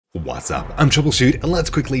What's up? I'm Troubleshoot, and let's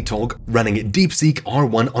quickly talk running Deepseek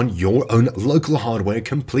R1 on your own local hardware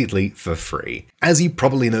completely for free. As you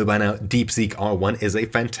probably know by now, Deepseek R1 is a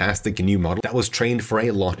fantastic new model that was trained for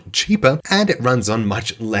a lot cheaper, and it runs on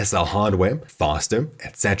much lesser hardware, faster,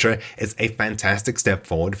 etc. It's a fantastic step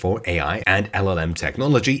forward for AI and LLM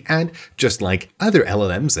technology, and just like other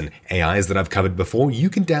LLMs and AIs that I've covered before, you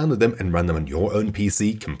can download them and run them on your own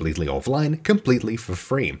PC completely offline, completely for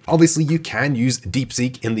free. Obviously, you can use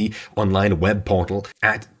Deepseek in the online web portal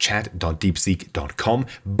at chat.deepseek.com,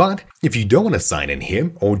 but if you don't want to sign in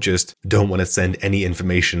here or just don't want to send any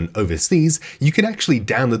information overseas, you can actually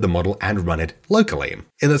download the model and run it locally.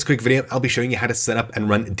 In this quick video, I'll be showing you how to set up and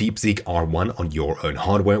run Deepseek R1 on your own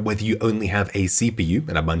hardware, whether you only have a CPU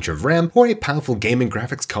and a bunch of RAM or a powerful gaming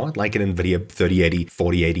graphics card like an NVIDIA 3080,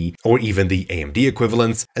 4080, or even the AMD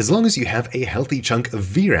equivalents. As long as you have a healthy chunk of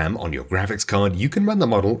VRAM on your graphics card, you can run the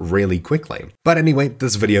model really quickly. But anyway,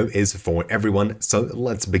 this video is for everyone, so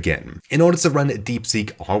let's begin. In order to run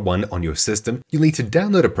Deepseek R1 on your system, you'll need to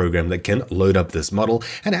download a program that can load up this model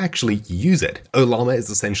and actually use it. Ollama is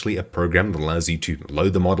essentially a program that allows you to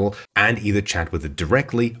load the model and either chat with it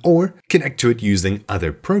directly or connect to it using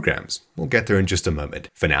other programs. We'll get there in just a moment.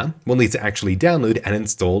 For now, we'll need to actually download and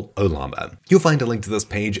install Ollama. You'll find a link to this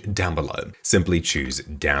page down below. Simply choose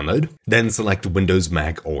Download, then select Windows,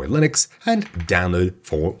 Mac, or Linux, and download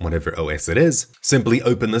for whatever OS it is. Simply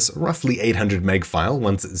open this roughly 800 meg file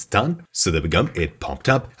once it's done. So there we go, it popped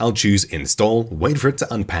up. I'll choose Install, wait for it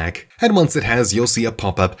to unpack, and once it has, you'll see a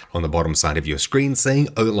pop-up on the bottom side of your screen saying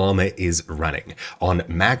Ollama is running. On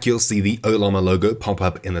Mac, you'll see the Ollama logo pop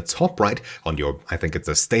up in the top right on your, I think it's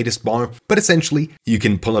a status bar, but essentially you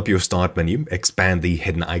can pull up your start menu, expand the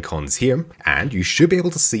hidden icons here, and you should be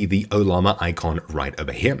able to see the Ollama icon right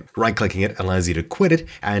over here. Right-clicking it allows you to quit it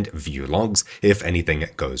and view logs if anything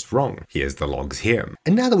goes wrong. Here's the logs here.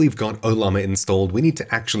 And now that we've got Ollama installed, we need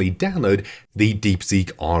to actually download the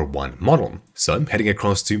Deepseek R1 model. So heading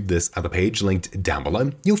across to this other page linked down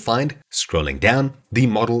below, you'll find, scrolling down, the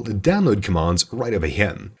model download commands right over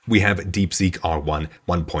here. We have Deepseek R1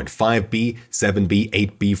 1.5b, 7b,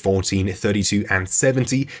 8b, 14, 32, and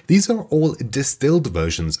 70. These are all distilled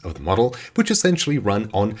versions of the model, which essentially run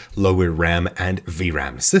on lower RAM and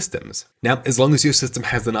VRAM systems. Now, as long as your system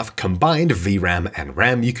has enough combined VRAM and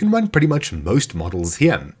RAM, you can run pretty much most models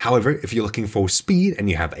here. However, if you're looking for speed and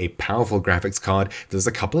you have a powerful graphics card, there's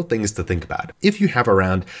a couple of things to think about. If you have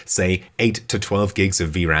around, say, 8 to 12 gigs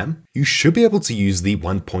of VRAM, you should be able to use the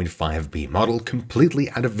 1.5b model completely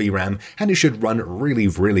out of VRAM, and it should run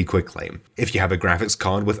really quickly. If you have a graphics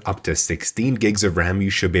card with up to 16 gigs of RAM,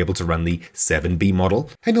 you should be able to run the 7b model,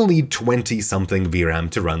 and you'll need 20-something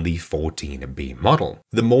VRAM to run the 14b model.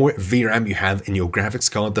 The more VRAM you have in your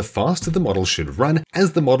graphics card, the faster the model should run,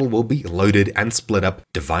 as the model will be loaded and split up,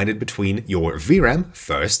 divided between your VRAM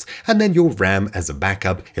first, and then your RAM as a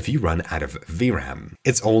backup if you run out of VRAM.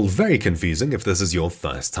 It's all very confusing if this is your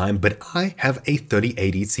first time, but I have a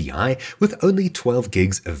 3080 Ti with only 12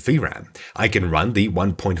 gigs of VRAM. I can run the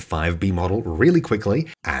 1.5b model really quickly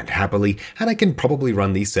and happily, and I can probably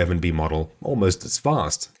run the 7b model almost as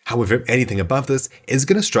fast. However, anything above this is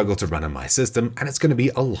going to struggle to run on my system, and it's going to be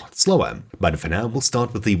a lot slower. But for now, we'll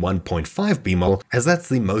start with the 1.5b model, as that's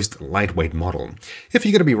the most lightweight model. If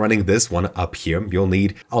you're going to be running this one up here, you'll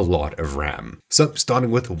need a lot of RAM. So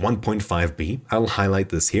starting with 1.5b, I'll highlight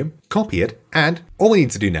this here, copy it, and all we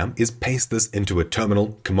need to do now is paste this into a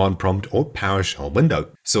terminal, command prompt, or PowerShell window.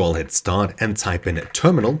 So I'll hit start and type in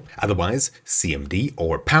terminal, otherwise CMD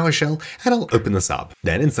or PowerShell, and I'll open this up.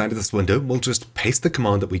 Then inside of this window, we'll just paste the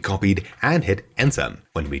command that we copied and hit enter.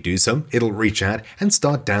 When we do so, it'll reach out and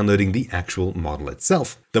start downloading the actual model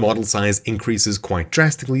itself. The model size increases quite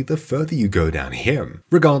drastically the further you go down here.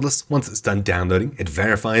 Regardless, once it's done downloading, it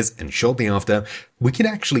verifies, and shortly after, we can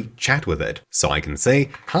actually chat with it. So I can say,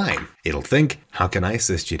 hi. It'll think, how can I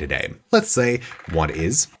assist you today? Let's say, what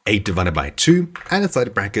is 8 divided by 2, and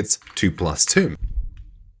inside brackets, 2 plus 2.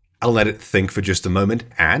 I'll let it think for just a moment,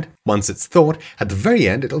 and once it's thought, at the very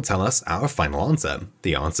end it'll tell us our final answer.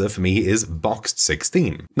 The answer for me is boxed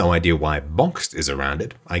 16. No idea why boxed is around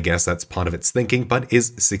it. I guess that's part of its thinking, but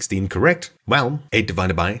is 16 correct? Well, 8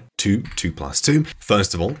 divided by 2, 2 plus 2.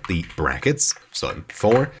 First of all, the brackets, so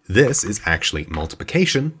 4. This is actually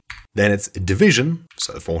multiplication. Then it's division,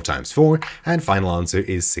 so 4 times 4, and final answer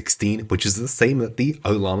is 16, which is the same that the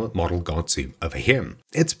Ollama model got to over here.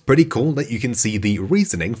 It's pretty cool that you can see the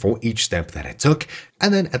reasoning for each step that it took,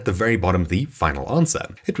 and then at the very bottom the final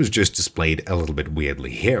answer. It was just displayed a little bit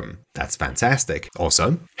weirdly here. That's fantastic.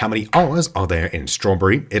 Also, how many R's are there in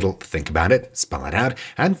strawberry? It'll think about it, spell it out,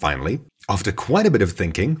 and finally, After quite a bit of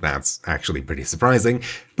thinking, that's actually pretty surprising,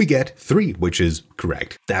 we get 3, which is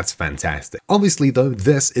correct. That's fantastic. Obviously though,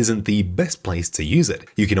 this isn't the best place to use it.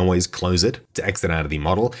 You can always close it to exit out of the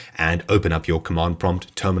model and open up your command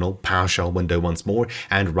prompt terminal PowerShell window once more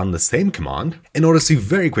and run the same command in order to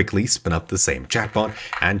very quickly spin up the same chatbot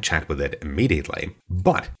and chat with it immediately.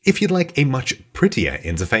 But if you'd like a much prettier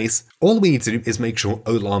interface, all we need to do is make sure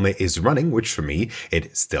Ollama is running, which for me,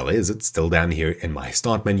 it still is. It's still down here in my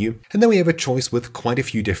start menu. And then we have a choice with quite a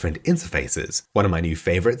few different interfaces. One of my new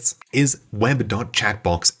favorites is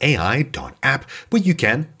web.chatboxai.app, where you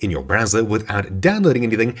can, in your browser, without downloading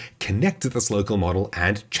anything, connect to this local model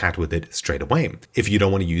and chat with it straight away. If you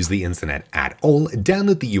don't want to use the internet at all,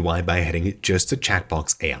 download the UI by heading just to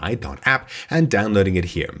chatboxai.app and downloading it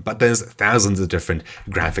here. But there's thousands of different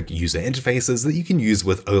graphic user interfaces that you can use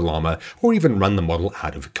with Ollama or even run the model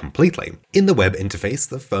out of completely. In the web interface,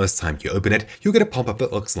 the first time you open it, you'll get a pop-up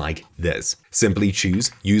that looks like this. Simply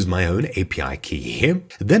choose Use My Own API key here,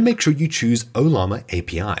 then make sure you choose Ollama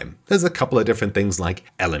API. There's a couple of different things like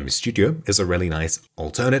LM Studio is a really nice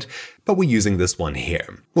alternate, but we're using this one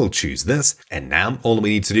here. We'll choose this, and now all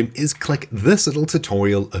we need to do is click this little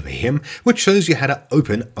tutorial over here, which shows you how to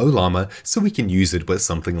open Ollama so we can use it with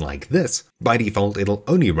something like this. By default, it'll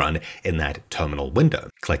only run in that terminal window.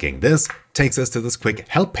 Clicking this takes us to this quick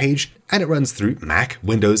help page, and it runs through Mac,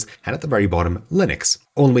 Windows, and at the very bottom, Linux.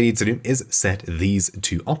 All we need to do is set these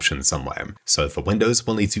 2 options somewhere. So for Windows,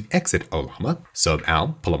 we'll need to exit Ollama. So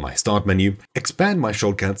I'll pull up my start menu, expand my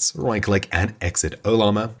shortcuts, right click and exit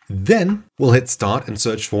Ollama. Then we'll hit start and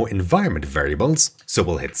search for environment variables. So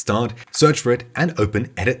we'll hit start, search for it, and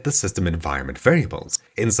open edit the system environment variables.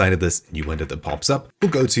 Inside of this new window that pops up,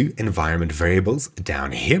 we'll go to environment variables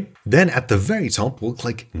down here. Then at the very top, we'll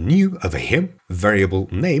click new over here. Variable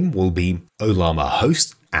name will be Ollama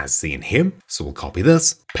host, as seen here. So we'll copy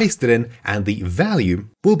this, paste it in, and the value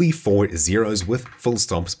will be 4 zeros with full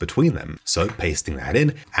stops between them. So pasting that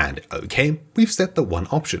in and OK, we've set the one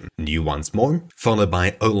option. New once more, followed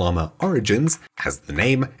by Ollama origins as the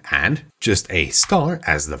name and just a star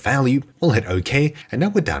as the value. We'll hit OK, and now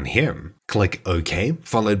we're done here. Click OK,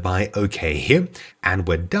 followed by OK here, and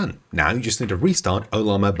we're done. Now you just need to restart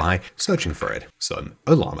Ollama by searching for it. So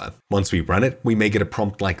Ollama. Once we run it, we may get a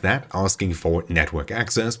prompt like that asking for network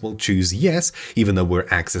access. We'll choose yes, even though we're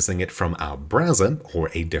accessing it from our browser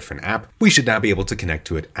or a different app. We should now be able to connect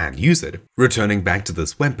to it and use it. Returning back to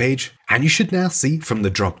this web page, and you should now see from the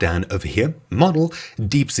drop down over here, model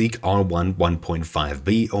Deepseek R1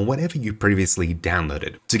 1.5B or whatever you previously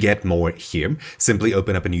downloaded. To get more here, simply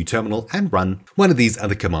open up a new terminal and run one of these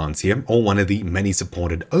other commands here, or one of the many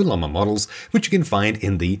supported Ollama models, which you can find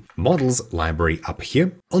in the models library up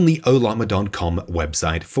here on the ollama.com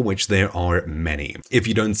website, for which there are many. If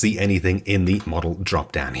you don't see anything in the model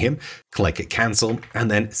drop down here, click cancel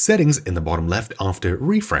and then settings in the bottom left after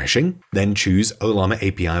refreshing, then choose Ollama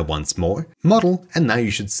API once more, model, and now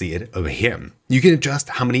you should see it over here. You can adjust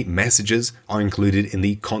how many messages are included in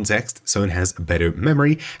the context so it has better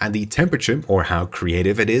memory, and the temperature or how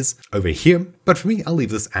creative it is over here, but for me, I'll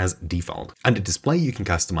leave this as default. Under display, you can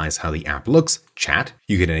customize how the app looks, chat,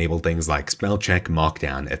 you can enable things like spell check,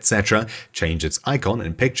 markdown, etc., change its icon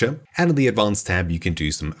and picture, and in the advanced tab, you can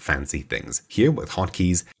do some fancy things here with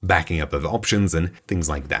hotkeys, backing up of options, and things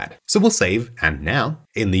like that. So we'll save, and now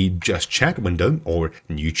in the just chat window or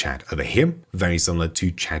new chat over here, very similar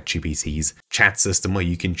to ChatGPT's chat system where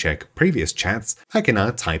you can check previous chats, I can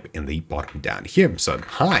now type in the bottom down here. So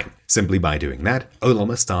hi. Simply by doing that,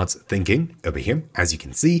 Ollama starts thinking over here, as you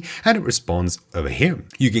can see, and it responds over here.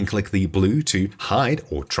 You can click the blue to hide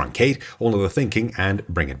or truncate all of the thinking and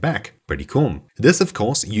bring it back. Pretty cool. This, of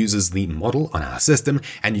course, uses the model on our system,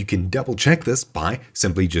 and you can double check this by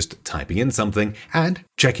simply just typing in something and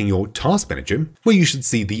checking your task manager, where you should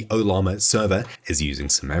see the Ollama server is using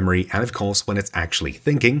some memory, and of course, when it's actually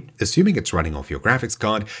thinking, assuming it's running off your graphics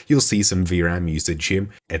card, you'll see some VRAM usage here,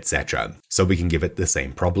 etc. So we can give it the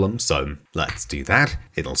same problem, so let's do that.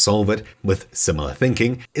 It'll solve it with similar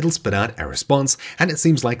thinking, it'll spit out a response, and it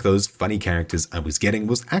seems like those funny characters I was getting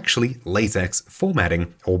was actually latex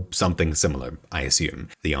formatting or something similar, I assume.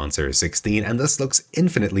 The answer is 16, and this looks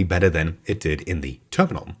infinitely better than it did in the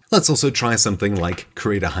terminal. Let's also try something like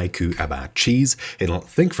create a haiku about cheese. It'll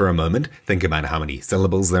think for a moment, think about how many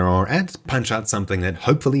syllables there are, and punch out something that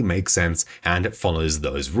hopefully makes sense and follows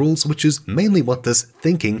those rules, which is mainly what this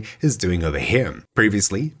thinking is doing over here.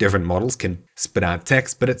 Previously, different models can spit out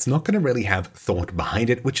text, but it's not going to really have thought behind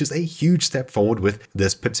it, which is a huge step forward with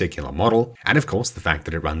this particular model. And of course, the fact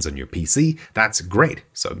that it runs on your PC, that's great.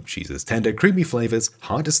 So cheeses tender, creamy flavors,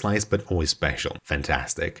 hard to slice, but always special.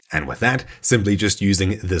 Fantastic. And with that, simply just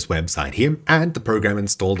using this website here and the program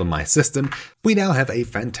installed on my system, we now have a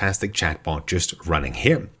fantastic chatbot just running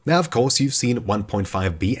here. Now, of course, you've seen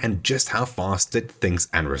 1.5B and just how fast it thinks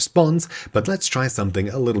and responds, but let's try something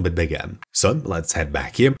a little bit bigger. So let's head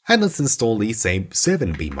back here and let's install the same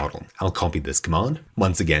 7B model. I'll copy this command.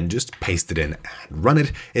 Once again, just paste it in and run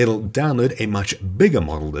it. It'll download a much bigger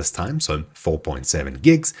model this time, so 4.7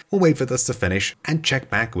 gigs. We'll wait for this to finish and check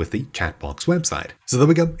back with the Chatbox website. So there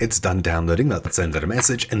we go. It's done downloading. Let's send it a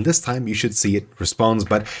message, and this time you should see it responds,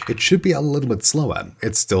 but it should be a little bit slower.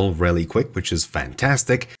 It's still really quick, which is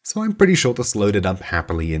fantastic. So I'm pretty sure this loaded up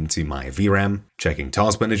happily into my VRAM. Checking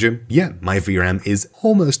task manager. Yeah, my VRAM is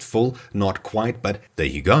almost full, not quite, but there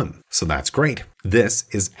you go. So that's great. This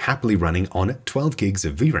is happily running on 12 gigs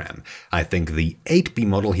of VRAM. I think the 8B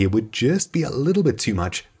model here would just be a little bit too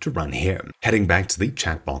much to run here. Heading back to the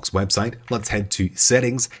Chatbox website, let's head to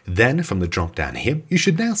settings. Then from the drop down here, you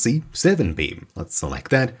should now see 7B. Let's select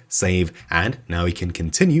that, save, and now we can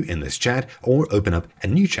continue in this chat or open up a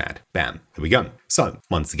new chat. Bam, there we go. So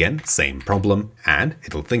once again, same problem, and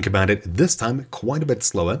it'll think about it this time quite a bit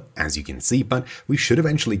slower, as you can see, but we should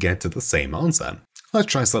eventually get to the same answer. Let's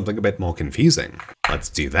try something a bit more confusing. Let's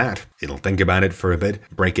do that. It'll think about it for a bit,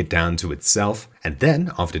 break it down to itself, and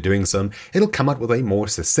then, after doing so, it'll come up with a more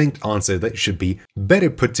succinct answer that should be better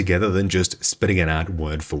put together than just spitting it out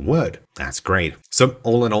word for word. That's great. So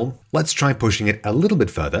all in all, let's try pushing it a little bit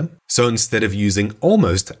further. So instead of using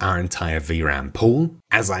almost our entire VRAM pool,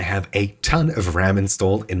 as I have a ton of RAM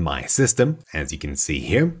installed in my system, as you can see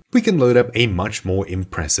here, we can load up a much more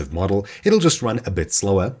impressive model. It'll just run a bit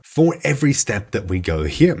slower for every step that we go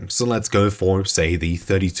here. So let's go for, say, the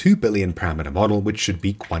 32 billion parameter model, which should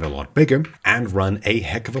be quite a lot bigger and run a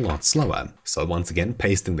heck of a lot slower. So once again,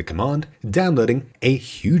 pasting the command, downloading a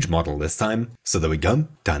huge model this time. So there we go,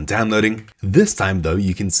 done downloading. This time though,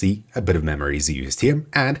 you can see a bit of memory is used here,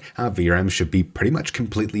 and our VRAM should be pretty much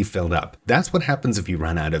completely filled up. That's what happens if you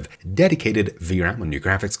run out of dedicated VRAM on your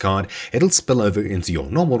graphics card. It'll spill over into your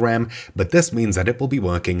normal RAM, but this means that it will be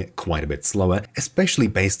working quite a bit slower, especially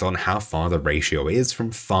based on how far the ratio is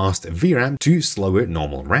from fast VRAM to slower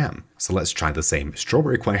normal RAM. So let's try the same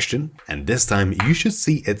strawberry question, and this time you should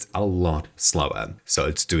see it's a lot slower. So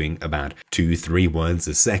it's doing about 2-3 words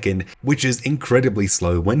a second, which is incredibly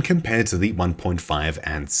slow when compared to the 1.5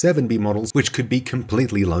 and 7B models, which could be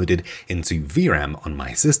completely loaded into VRAM on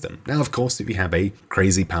my system. Now, of course, if you have a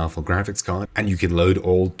crazy powerful graphics card and you can load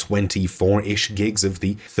all 24-ish gigs of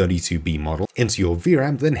the 32B model into your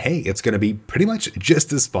VRAM, then hey, it's going to be pretty much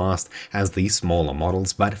just as fast as the smaller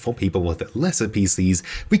models. But for people with lesser PCs,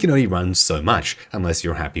 we can only run so much unless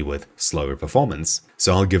you're happy with slower performance.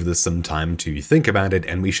 So I'll give this some time to think about it,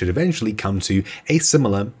 and we should eventually come to a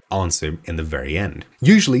similar answer in the very end.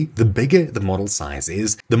 Usually, the bigger the model size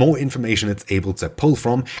is, the more information it's able to pull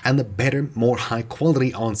from, and the better, more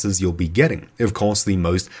high-quality answers you'll be getting. Of course, the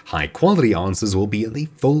most high-quality answers will be in the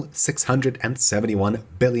full 671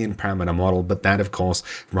 billion parameter model, but that, of course,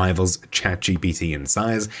 rivals ChatGPT in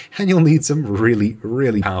size, and you'll need some really,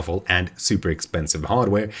 really powerful and super expensive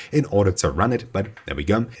hardware in order to run it. But there we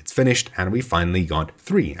go, it's finished, and we finally got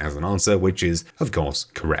 3 as an answer, which is, of course,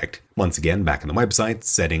 correct. Once again, back on the website,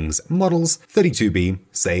 settings, models, 32B,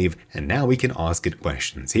 save, and now we can ask it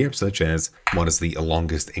questions here, such as, what is the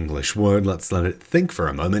longest English word? Let's let it think for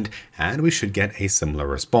a moment, and we should get a similar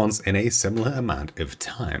response in a similar amount of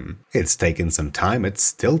time. It's taken some time, it's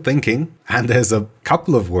still thinking, and there's a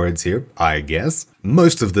couple of words here, I guess.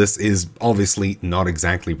 Most of this is obviously not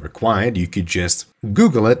exactly required, you could just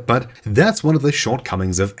Google it, but that's one of the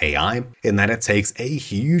shortcomings of AI, in that it takes a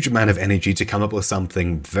huge amount of energy to come up with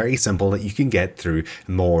something very simple that you can get through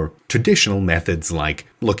more traditional methods like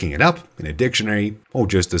looking it up in a dictionary or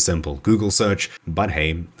just a simple Google search. But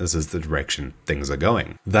hey, this is the direction things are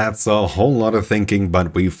going. That's a whole lot of thinking,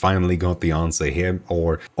 but we finally got the answer here,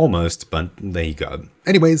 or almost, but there you go.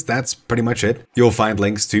 Anyways, that's pretty much it. You'll find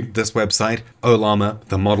links to this website, Ollama,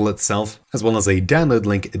 the model itself, as well as a download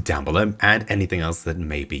link down below, and anything else that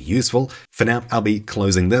may be useful. For now, I'll be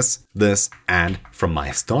closing this, and from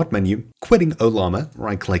my start menu, quitting Ollama,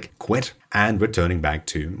 right-click quit, and returning back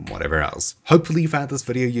to whatever else. Hopefully you found this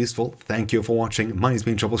video useful. Thank you for watching. My name's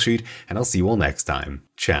been Troubleshoot, and I'll see you all next time.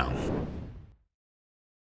 Ciao.